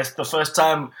 I guess, the first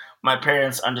time my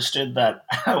parents understood that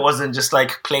I wasn't just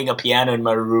like playing a piano in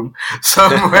my room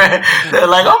somewhere. They're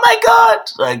like, "Oh my god!"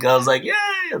 Like I was like,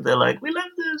 "Yeah!" They're like, "We love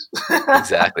this."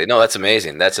 Exactly. No, that's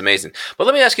amazing. That's amazing. But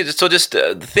let me ask you, just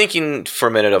thinking for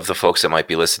a minute of the folks that might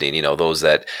be listening, those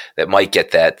that might get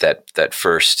that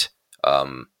first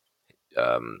um,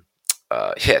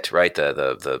 hit, right?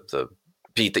 The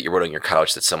beat that you wrote on your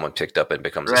couch that someone picked up and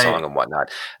becomes a Right, song and whatnot.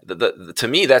 To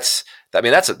me, that's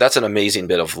an amazing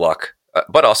bit of luck.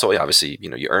 But also, yeah, obviously,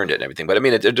 you earned it and everything. But I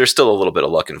mean, there's still a little bit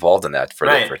of luck involved in that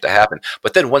right. for it to happen.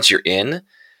 But then once you're in,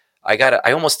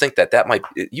 I almost think that might.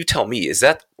 You tell me, is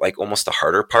that like almost the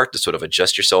harder part to sort of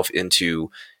adjust yourself into?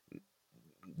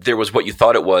 There was what you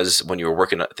thought it was when you were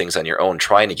working things on your own,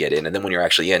 trying to get in, and then when you're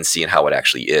actually in, seeing how it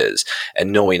actually is,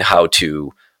 and knowing how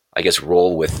to, I guess,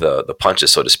 roll with the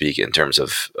punches, so to speak, in terms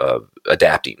of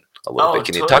adapting a little Oh, bit.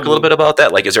 Can you talk a little totally. bit about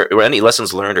that? Like, is there any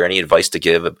lessons learned or any advice to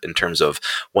give in terms of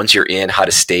once you're in, how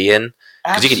to stay in?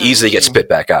 Because you can easily get Absolutely. spit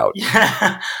back out.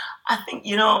 Yeah. I think,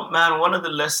 man, one of the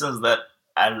lessons that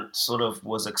I sort of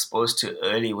was exposed to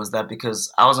early was that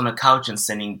because I was on a couch and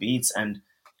sending beats, and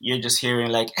you're just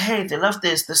hearing like, hey, they love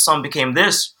this song became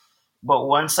this. But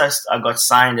once I got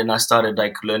signed and I started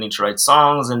like learning to write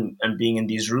songs and being in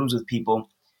these rooms with people,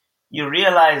 you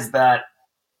realize that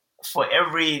for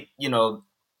every,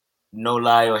 No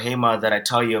Lie or Hema that I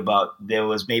tell you about, there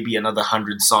was maybe another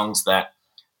 100 songs that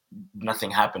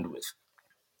nothing happened with.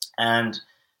 And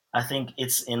I think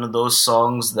it's in those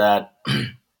songs that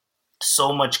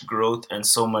so much growth and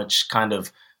so much kind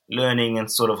of learning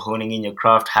and sort of honing in your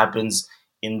craft happens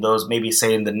in those, maybe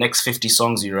say in the next 50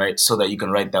 songs you write, so that you can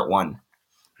write that one.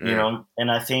 Mm, And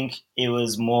I think it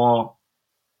was more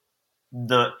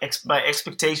my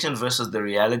expectation versus the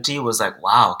reality was like,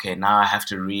 wow, okay, now I have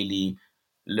to really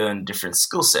learn different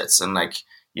skill sets. And like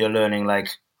you're learning, like,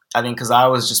 I think because I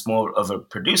was just more of a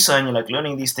producer, and you're like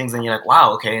learning these things, and you're like,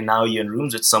 wow, okay, now you're in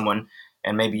rooms with someone,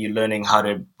 and maybe you're learning how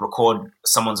to record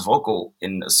someone's vocal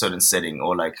in a certain setting,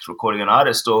 or like recording an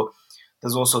artist. Or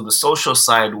there's also the social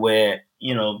side where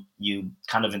you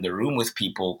kind of in the room with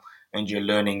people, and you're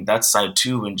learning that side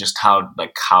too, and just how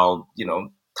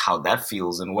that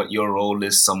feels and what your role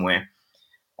is somewhere.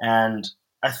 And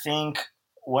I think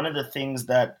one of the things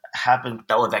that happened,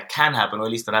 or that can happen, or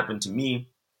at least that happened to me,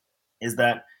 is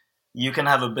that you can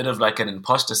have a bit of like an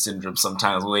imposter syndrome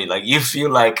sometimes, where like you feel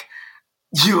like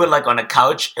you were like on a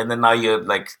couch, and then now you're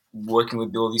like working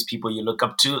with all these people you look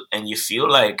up to, and you feel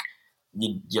like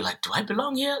you're like, do I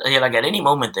belong here? And you're like, at any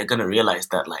moment they're gonna realize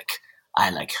that like I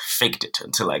like faked it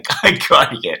until like I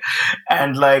got here.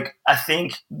 And like I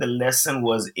think the lesson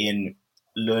was in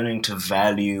learning to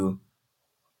value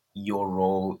your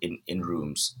role in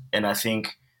rooms. And I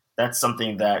think that's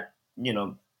something that,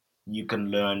 you can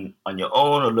learn on your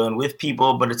own or learn with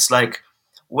people, but it's like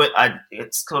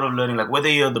it's sort of learning like whether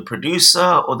you're the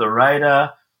producer or the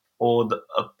writer, or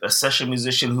a session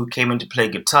musician who came in to play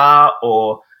guitar,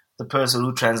 or the person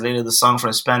who translated the song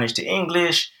from Spanish to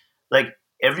English, like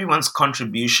everyone's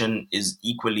contribution is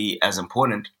equally as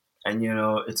important. And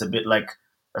it's a bit like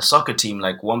a soccer team.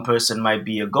 Like one person might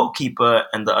be a goalkeeper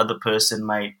and the other person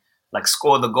might like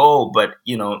score the goal, but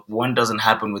one doesn't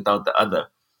happen without the other.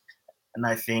 And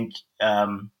I think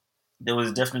there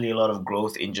was definitely a lot of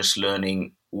growth in just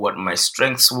learning what my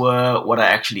strengths were, what I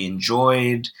actually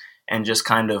enjoyed, and just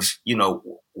kind of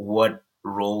what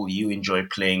role you enjoy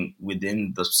playing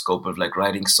within the scope of like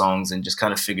writing songs and just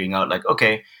kind of figuring out like,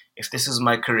 okay, if this is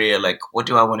my career, like what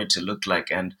do I want it to look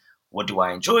like and what do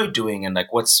I enjoy doing and like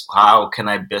how can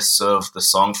I best serve the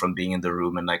song from being in the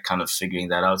room and like kind of figuring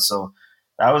that out. So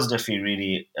that was definitely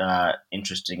really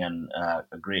interesting and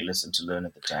a great lesson to learn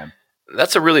at the time.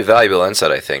 That's a really valuable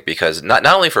insight, I think, because not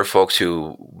only for folks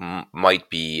who might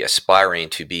be aspiring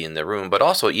to be in the room, but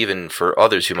also even for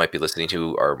others who might be listening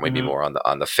to or maybe Mm-hmm. more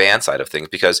on the fan side of things.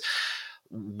 Because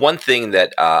one thing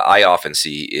that I often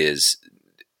see is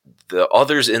the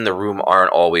others in the room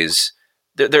aren't always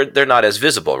they're not as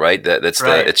visible, right?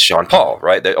 Right. It's Sean Paul,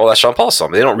 right? Oh, that's Sean Paul's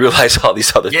song. They don't realize all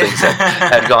these other things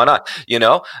had gone on,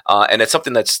 and it's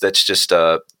something that's just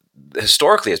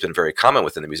historically has been very common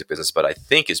within the music business, but I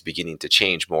think is beginning to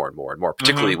change more and more and more,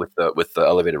 particularly Mm-hmm. with the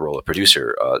elevated role of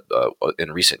producer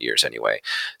in recent years, anyway.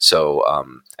 So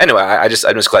anyway, I'm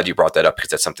just glad you brought that up because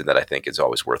that's something that I think is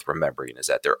always worth remembering. Is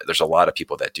that there's a lot of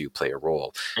people that do play a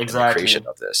role in the creation Exactly.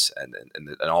 of this,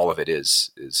 and all of it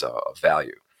is of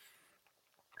value.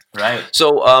 Right.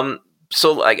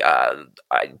 So, like,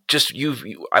 I just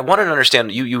I wanted to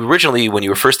understand you originally when you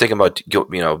were first thinking about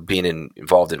being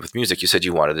involved with music, you said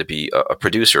you wanted to be a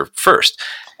producer first,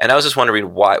 and I was just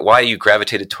wondering why you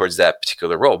gravitated towards that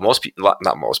particular role. Most people,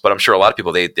 not most, but I'm sure a lot of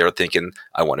people they're thinking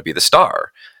I want to be the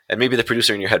star. And maybe the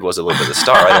producer in your head was a little bit of the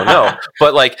star. I don't know,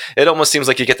 but like it almost seems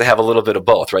like you get to have a little bit of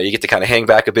both, right? You get to kind of hang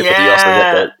back a bit, but you also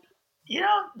get Yeah.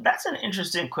 that. That's an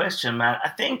interesting question, man. I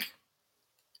think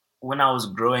when I was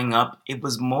growing up, it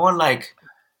was more like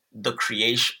the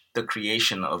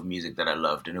creation of music that I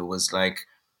loved, and it was like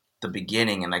the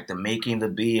beginning and like the making the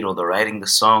beat or the writing the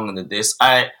song and the this.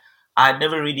 I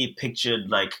never really pictured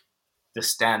like the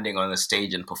standing on the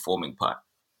stage and performing part.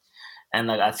 And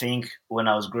like I think when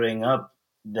I was growing up,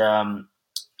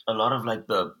 a lot of like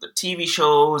the TV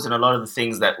shows and a lot of the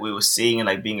things that we were seeing and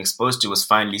like being exposed to was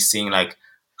finally seeing like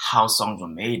how songs were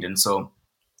made. And so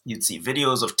you'd see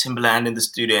videos of Timbaland in the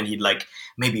studio and he'd like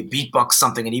maybe beatbox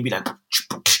something and he'd be like,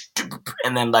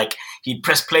 and then like he'd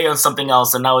press play on something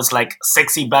else and now it's like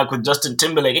sexy back with Justin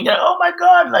Timberlake and you're like, oh my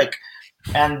God, like,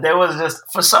 and there was just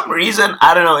for some reason,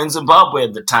 I don't know, in Zimbabwe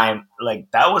at the time, like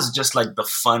that was just like the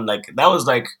fun, like that was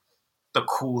like the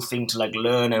cool thing to like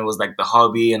learn and it was like the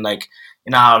hobby and like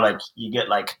how like you get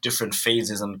like different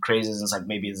phases and crazes and it's like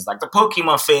maybe it's like the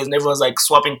Pokemon phase and everyone's like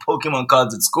swapping Pokemon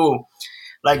cards at school.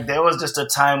 Like there was just a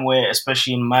time where,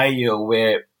 especially in my year,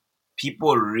 where people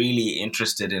were really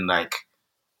interested in like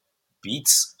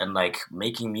beats and like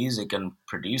making music and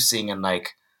producing and like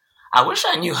I wish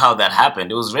I knew how that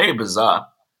happened. It was very bizarre,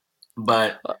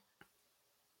 but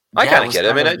I yeah, kind it of was get it.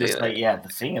 I kind mean, of just like the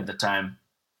thing at the time.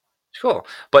 cool.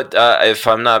 But if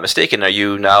I'm not mistaken, are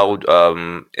you now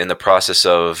in the process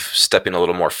of stepping a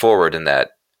little more forward in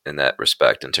that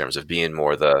respect, in terms of being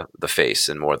more the face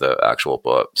and more the actual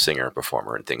singer and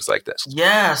performer and things like this?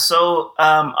 Yeah, so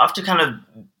after kind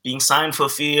of being signed for a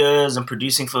few years and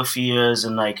producing for a few years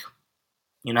and like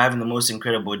having the most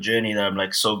incredible journey that I'm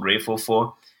like so grateful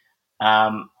for.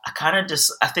 I kind of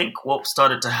just I think what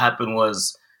started to happen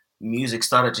was music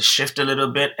started to shift a little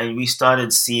bit, and we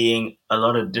started seeing a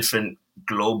lot of different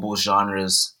global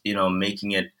genres,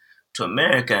 making it to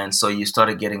America, and so you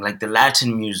started getting like the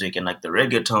Latin music and like the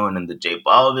reggaeton and the J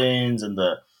Balvins and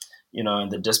the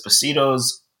and the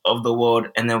Despacitos of the world,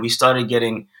 and then we started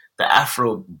getting the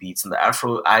Afro beats and the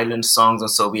Afro island songs,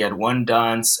 and so we had one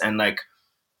dance and like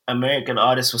American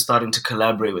artists were starting to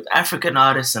collaborate with African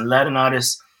artists and Latin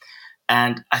artists.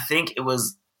 And I think it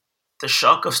was the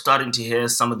shock of starting to hear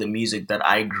some of the music that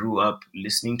I grew up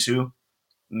listening to,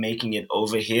 making it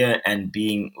over here and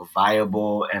being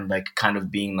viable and like kind of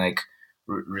being like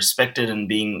respected and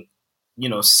being,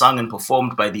 sung and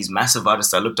performed by these massive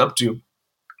artists I looked up to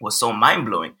was so mind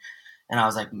blowing. And I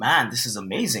was like, man, this is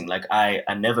amazing. Like I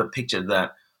never pictured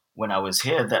that when I was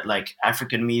here that like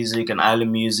African music and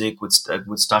island music would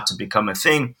start to become a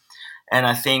thing. And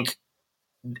I think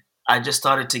I just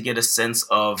started to get a sense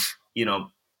of,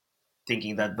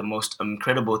 thinking that the most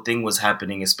incredible thing was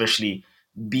happening, especially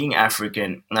being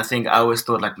African. And I think I always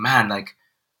thought like, man, like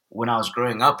when I was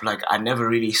growing up, like I never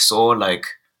really saw like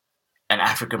an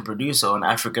African producer or an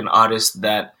African artist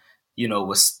that,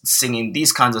 was singing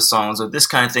these kinds of songs or this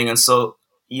kind of thing. And so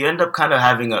you end up kind of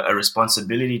having a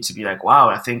responsibility to be like, wow,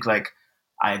 I think like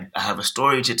I have a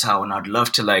story to tell and I'd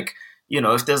love to like,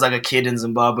 if there's like a kid in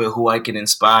Zimbabwe who I can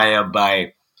inspire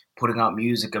by putting out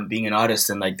music and being an artist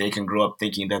and like they can grow up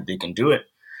thinking that they can do it.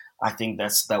 I think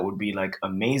that would be like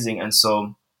amazing. And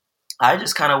so I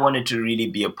just kind of wanted to really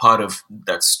be a part of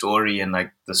that story and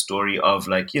like the story of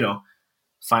like,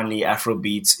 finally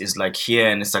Afrobeats is like here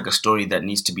and it's like a story that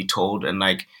needs to be told and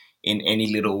like in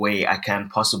any little way I can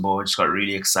possible. I just got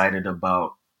really excited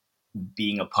about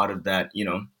being a part of that,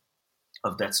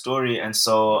 of that story. And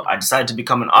so I decided to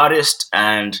become an artist,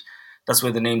 and that's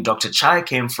where the name Dr. Chai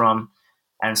came from,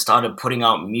 and started putting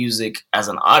out music as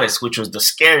an artist, which was the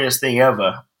scariest thing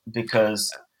ever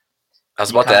because I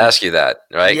was you about to kind of, ask you that,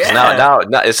 right? Because yeah,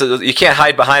 now you can't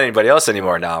hide behind anybody else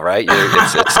anymore now, right?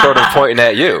 It's sort of pointing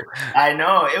at you. I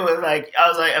know. It was like, I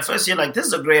was like, at first you're like, this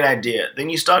is a great idea. Then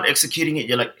you start executing it.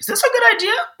 You're like, is this a good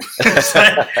idea? It's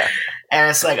like, and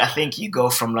it's like, I think you go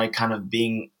from like kind of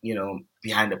being,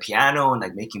 behind the piano and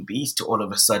like making beats to all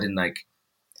of a sudden like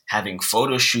having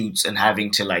photo shoots and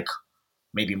having to like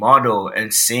maybe model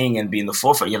and sing and be in the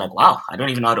forefront. You're like, wow, I don't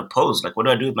even know how to pose. Like, what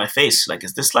do I do with my face? Like,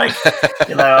 is this like,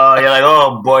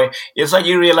 oh boy. It's like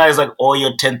you realize like all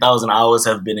your 10,000 hours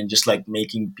have been in just like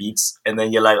making beats. And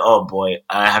then you're like, oh boy,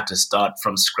 I have to start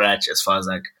from scratch as far as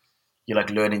like, you're like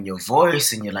learning your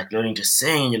voice and you're like learning to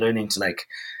sing. You're learning to like,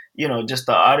 just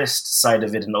the artist side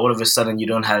of it. And all of a sudden you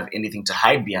don't have anything to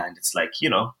hide behind. It's like,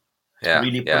 Yeah,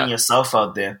 really putting yeah. yourself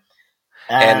out there.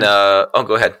 And And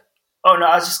go ahead. oh no,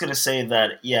 I was just gonna say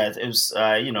that yeah, it was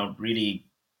really,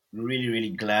 really, really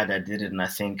glad I did it, and I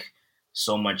think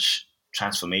so much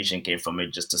transformation came from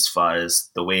it, just as far as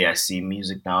the way I see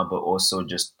music now, but also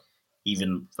just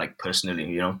even like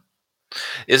personally.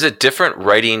 Is it different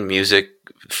writing music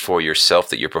for yourself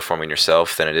that you're performing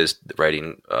yourself than it is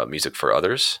writing music for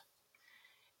others?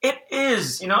 It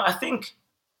is, I think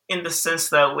in the sense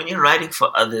that when you're writing for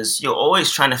others, you're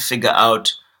always trying to figure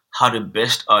out how to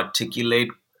best articulate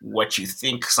what you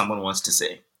think someone wants to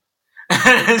say.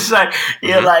 It's like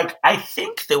you're Hmm. like, I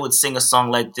think they would sing a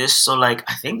song like this, so like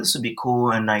I think this would be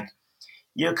cool, and like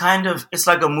you're kind of, it's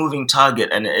like a moving target,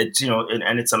 and it's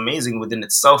and it's amazing within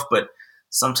itself. But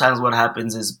sometimes what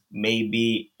happens is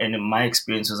maybe, and in my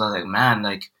experience was I was like, man,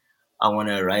 like I want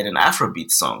to write an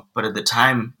Afrobeat song, but at the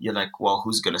time you're like, well,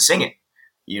 who's gonna sing it?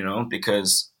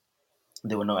 Because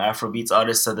there were no Afrobeats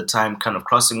artists at the time, kind of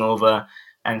crossing over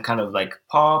and kind of like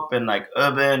pop and like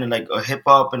urban and like hip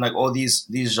hop and like all these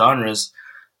genres.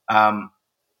 um,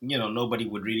 Nobody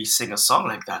would really sing a song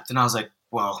like that. Then I was like,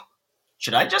 well,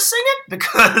 should I just sing it?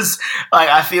 Because like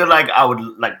I feel like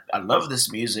I love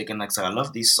this music and like so I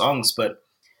love these songs, but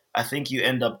I think you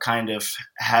end up kind of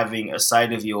having a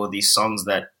side of you or these songs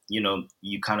that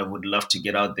you kind of would love to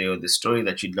get out there, or the story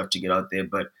that you'd love to get out there,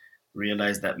 but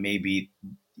realize that maybe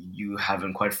you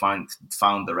haven't quite found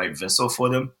the right vessel for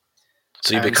them.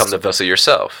 So you And become the vessel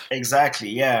yourself. exactly,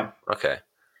 yeah. Okay,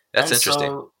 that's And interesting.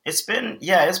 so it's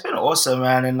been awesome,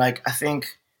 man. And like I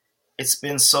think it's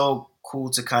been so cool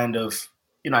to kind of,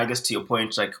 I guess to your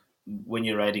point, like when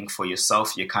you're writing for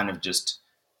yourself, you're kind of just,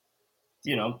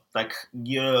 like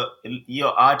your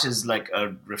art is like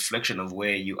a reflection of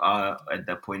where you are at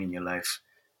that point in your life.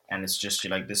 And it's just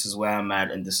you're like, this is where I'm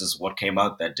at and this is what came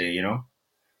out that day.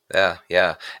 Yeah,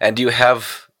 yeah. And do you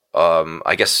have?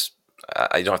 I guess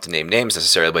I don't have to name names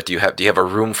necessarily, but do you have a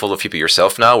room full of people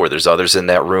yourself now, where there's others in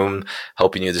that room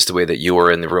helping you just the way that you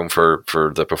were in the room for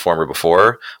the performer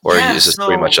before, or Yeah, is this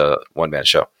pretty much so a one man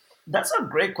show? that's a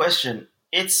great question.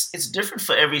 It's different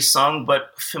for every song,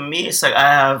 but for me, it's like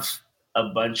I have a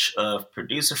bunch of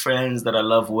producer friends that I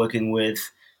love working with.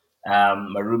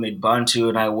 My roommate Bantu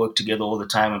and I work together all the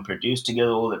time and produce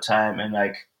together all the time. And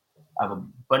like I have a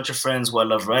bunch of friends who I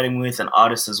love writing with and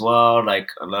artists as well. Like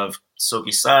I love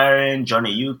Soki Siren,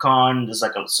 Johnny Yukon. There's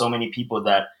like so many people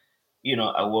that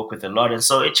I work with a lot, and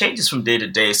so it changes from day to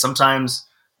day. Sometimes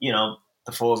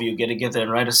the four of you get together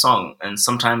and write a song, and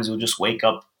sometimes you'll just wake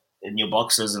up in your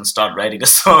boxes and start writing a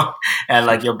song, and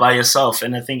like you're by yourself.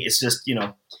 And I think it's just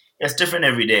it's different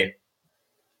every day.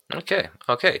 Okay,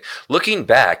 okay. Looking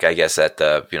back, I guess at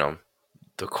the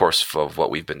course of what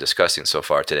we've been discussing so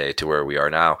far today to where we are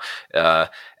now,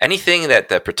 anything that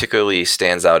particularly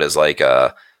stands out as like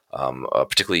a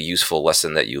particularly useful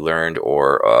lesson that you learned,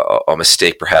 or a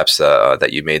mistake perhaps that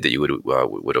you made that you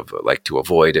would have liked to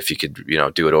avoid if you could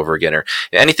do it over again, or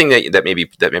anything that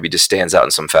maybe just stands out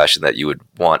in some fashion that you would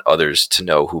want others to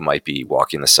know who might be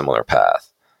walking a similar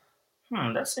path.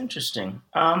 That's interesting.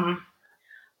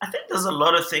 I think there's a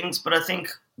lot of things, but I think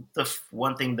the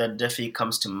one thing that definitely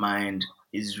comes to mind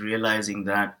is realizing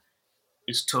that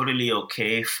it's totally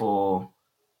okay for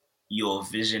your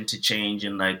vision to change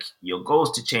and like your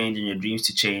goals to change and your dreams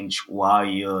to change while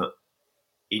you're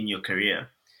in your career.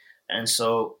 And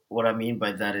so what I mean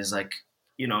by that is like,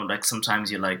 like sometimes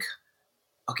you're like,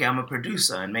 okay, I'm a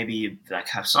producer and maybe you like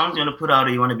have songs you want to put out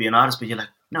or you want to be an artist, but you're like,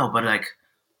 no, but like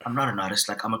I'm not an artist,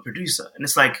 like I'm a producer. And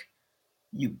it's like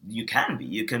you can be.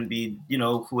 You can be,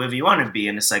 whoever you want to be.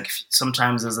 And it's like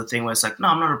sometimes there's a thing where it's like, no,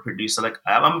 I'm not a producer. Like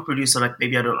I'm a producer. Like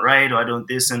maybe I don't write or I don't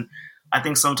this. And I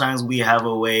think sometimes we have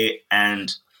a way,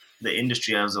 and the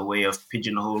industry has a way of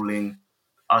pigeonholing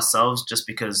ourselves just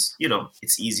because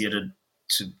it's easier to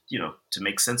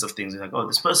make sense of things. It's like, oh,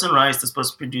 this person writes, this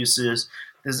person produces,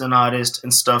 this is an artist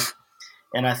and stuff.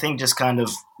 And I think just kind of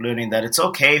learning that it's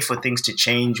okay for things to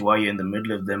change while you're in the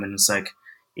middle of them. And it's like,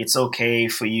 it's okay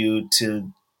for you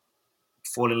to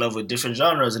fall in love with different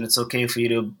genres. And it's okay for you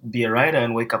to be a writer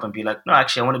and wake up and be like, no,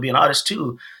 actually, I want to be an artist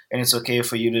too. And it's okay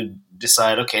for you to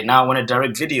decide, okay, now I want to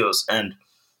direct videos. And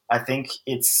I think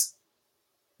it's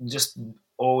just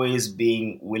always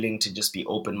being willing to just be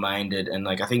open-minded. And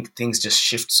like, I think things just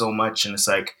shift so much. And it's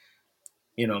like,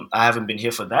 I haven't been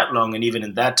here for that long. And even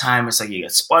in that time, it's like you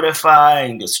get Spotify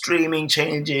and the streaming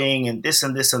changing and this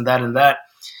and this and that and that.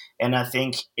 And I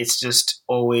think it's just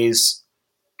always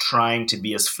trying to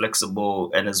be as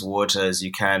flexible and as water as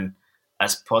you can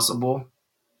as possible,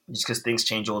 just because things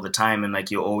change all the time. And like,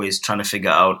 you're always trying to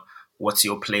figure out what's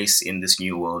your place in this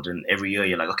new world. And every year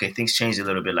you're like, okay, things change a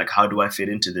little bit. Like, how do I fit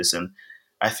into this? And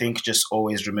I think just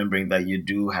always remembering that you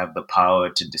do have the power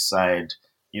to decide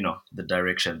the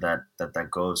direction that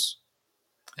goes.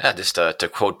 Yeah, just to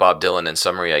quote Bob Dylan in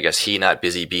summary, I guess he not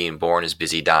busy being born is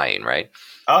busy dying, right?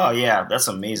 Oh yeah, that's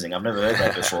amazing. I've never heard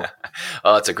that before.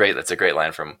 Oh, that's a great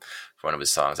line from one of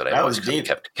his songs that I always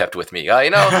kept with me.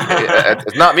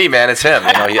 It's not me, man. It's him.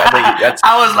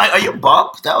 I was like, are you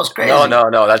Bob? That was crazy.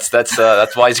 No.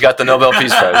 That's why he's got the Nobel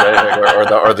Peace Prize,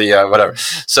 right? or the whatever.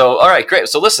 So, all right, great.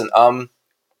 So, listen.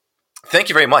 Thank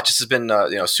you very much. This has been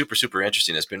super, super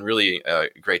interesting. It's been really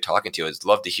great talking to you. I'd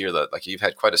love to hear that. Like, you've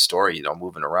had quite a story,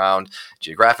 moving around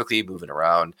geographically, moving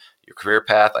around your career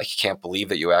path. I can't believe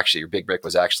that your big break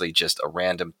was actually just a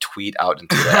random tweet out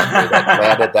into that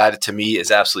landed. That to me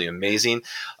is absolutely amazing.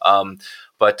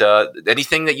 But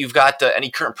anything that you've got, any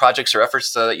current projects or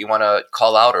efforts that you want to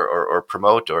call out or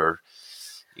promote, or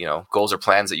goals or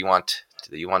plans that you want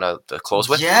to close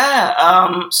with?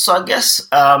 Yeah. So I guess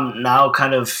now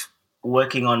kind of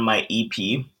working on my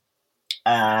EP,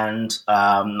 and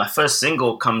my first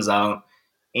single comes out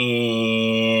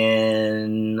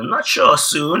I'm not sure,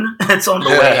 soon. It's on the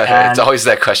way. It's always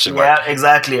that question mark. Yeah,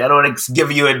 exactly. I don't want to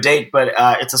give you a date, but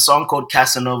it's a song called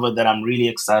Casanova that I'm really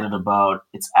excited about.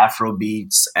 It's Afro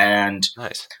beats, and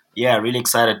nice. Yeah, really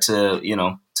excited to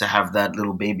to have that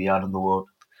little baby out in the world.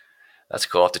 That's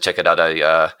cool. I'll have to check it out.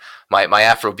 My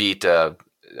Afrobeat,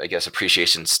 I guess,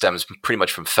 appreciation stems pretty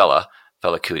much from Fela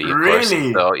Kuti, of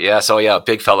really? course. So yeah,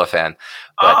 big Fela fan.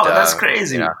 But, that's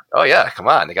crazy. Oh yeah, come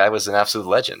on, the guy was an absolute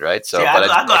legend, right? So yeah,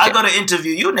 I got to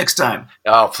interview you next time.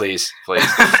 Oh please,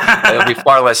 it'll be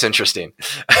far less interesting.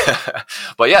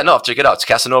 But yeah, no, check it out. It's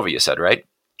Casanova, you said, right?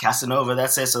 Casanova,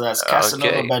 that's it. So that's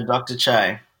Casanova by Dr.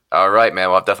 Chaii. All right, man.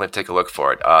 Well, I'll definitely take a look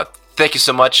for it. Thank you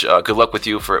so much. Good luck with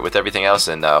you with everything else,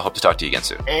 and hope to talk to you again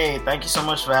soon. Hey, thank you so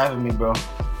much for having me, bro.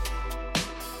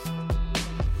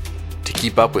 To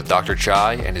keep up with Dr.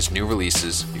 Chaii and his new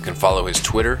releases, you can follow his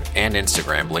Twitter and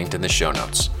Instagram linked in the show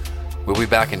notes. We'll be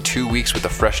back in 2 weeks with a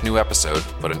fresh new episode,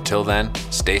 but until then,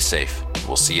 stay safe.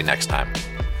 We'll see you next time.